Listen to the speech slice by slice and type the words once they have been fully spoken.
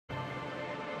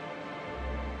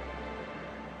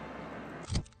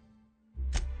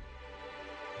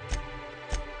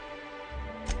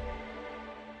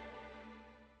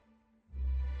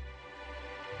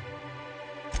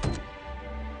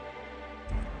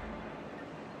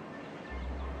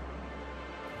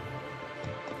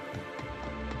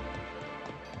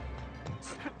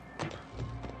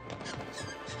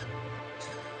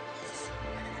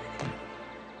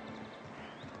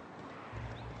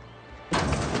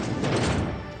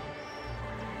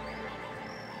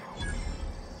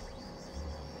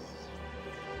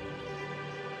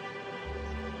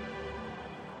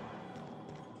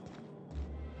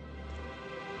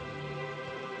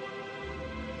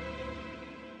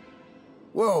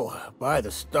Whoa, by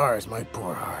the stars, my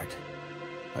poor heart.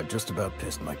 I just about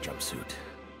pissed my jumpsuit.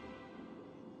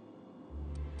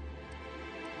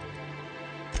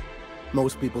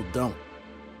 Most people don't.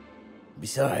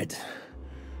 Besides,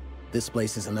 this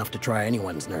place is enough to try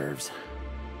anyone's nerves.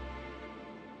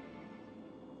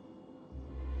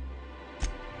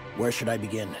 Where should I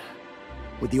begin?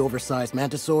 With the oversized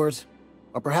mantisaurs?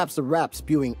 Or perhaps the rap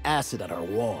spewing acid at our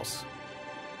walls?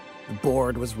 The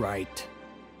board was right.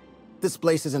 This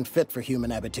place isn't fit for human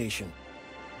habitation,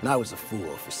 and I was a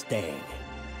fool for staying.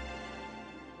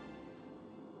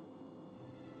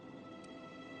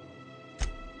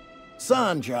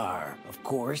 Sanjar, of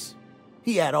course.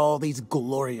 He had all these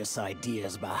glorious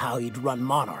ideas about how he'd run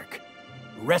Monarch.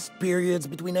 Rest periods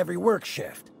between every work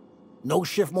shift. No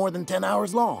shift more than 10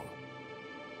 hours long.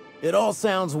 It all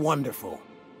sounds wonderful,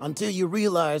 until you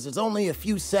realize there's only a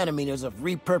few centimeters of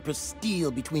repurposed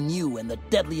steel between you and the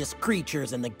deadliest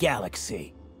creatures in the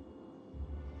galaxy.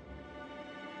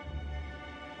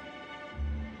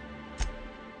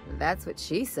 That's what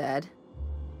she said.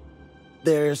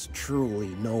 There's truly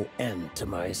no end to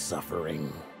my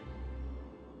suffering.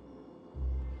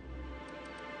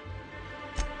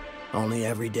 Only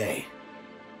every day.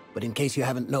 But in case you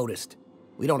haven't noticed,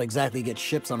 we don't exactly get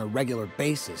ships on a regular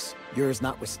basis, yours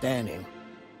notwithstanding.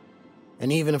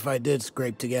 And even if I did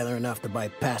scrape together enough to buy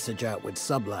passage out with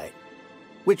sublight,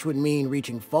 which would mean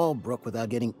reaching Fallbrook without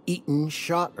getting eaten,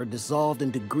 shot, or dissolved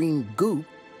into green goop,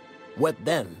 what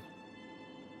then?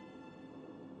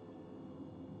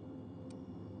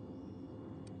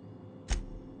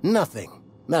 Nothing,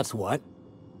 that's what.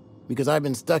 Because I've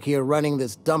been stuck here running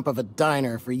this dump of a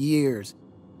diner for years,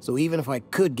 so even if I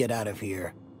could get out of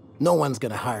here, no one's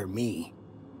gonna hire me.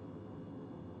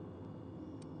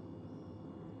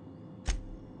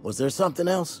 Was there something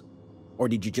else? Or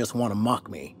did you just want to mock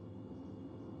me?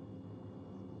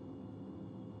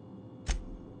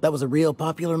 That was a real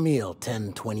popular meal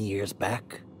 10, 20 years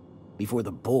back, before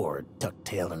the board tucked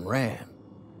tail and ran.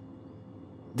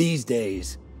 These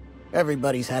days,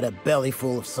 everybody's had a belly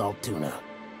full of salt tuna.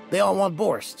 They all want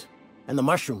borscht. And the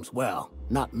mushrooms, well,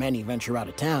 not many venture out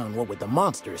of town, what with the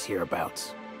monsters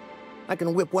hereabouts. I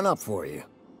can whip one up for you,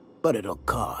 but it'll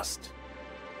cost.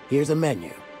 Here's a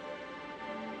menu.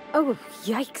 Oh,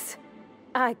 yikes.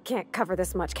 I can't cover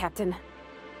this much, Captain.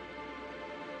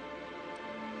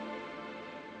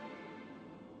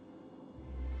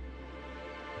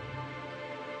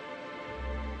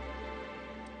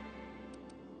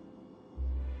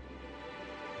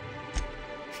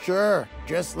 Sure,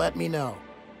 just let me know.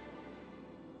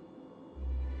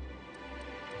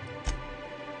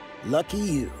 Lucky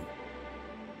you.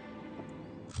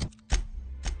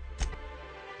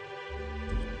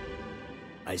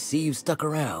 I see you stuck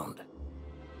around.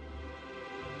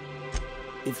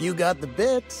 If you got the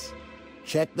bits,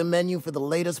 check the menu for the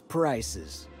latest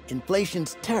prices.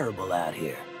 Inflation's terrible out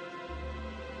here.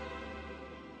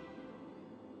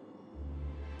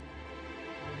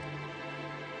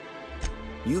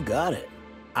 You got it.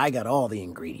 I got all the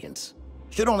ingredients.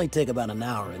 Should only take about an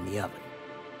hour in the oven.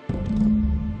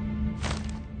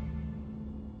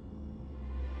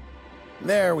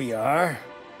 There we are.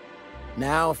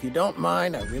 Now, if you don't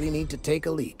mind, I really need to take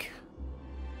a leak.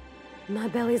 My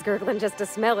belly's gurgling just to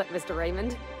smell it, Mr.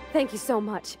 Raymond. Thank you so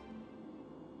much.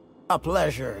 A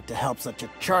pleasure to help such a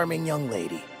charming young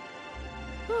lady.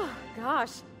 Oh,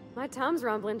 gosh. My tum's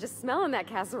rumbling just smelling that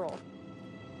casserole.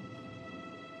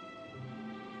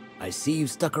 I see you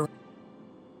stuck around.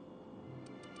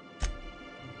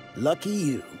 Lucky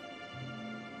you.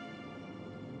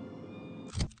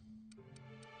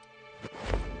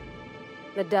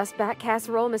 The dustback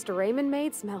casserole Mr. Raymond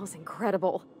made smells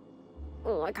incredible.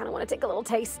 Oh, I kind of want to take a little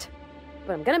taste.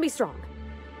 But I'm gonna be strong.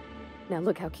 Now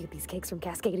look how cute these cakes from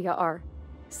Cascadia are.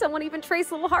 Someone even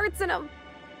traced little hearts in them.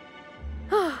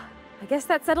 I guess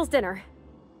that settles dinner.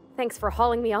 Thanks for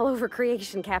hauling me all over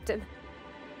creation, Captain.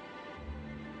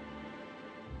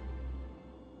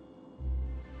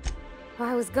 Well,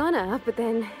 I was gonna, but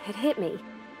then it hit me.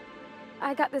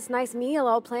 I got this nice meal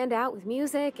all planned out with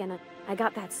music, and I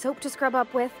got that soap to scrub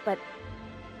up with, but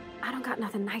I don't got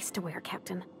nothing nice to wear,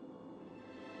 Captain.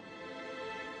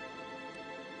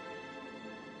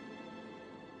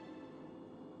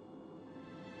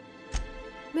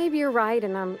 Maybe you're right,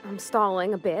 and I'm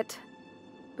stalling a bit.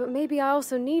 But maybe I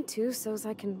also need to, so's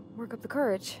I can work up the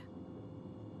courage.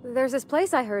 There's this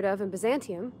place I heard of in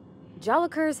Byzantium,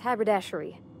 Joliker's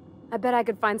Haberdashery. I bet I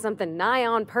could find something nigh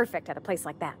on perfect at a place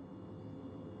like that.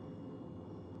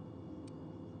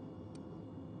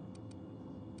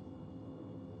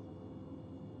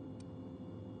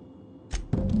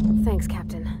 Thanks,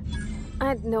 Captain.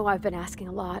 I know I've been asking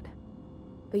a lot.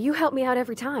 but you help me out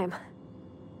every time.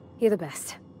 You're the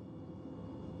best.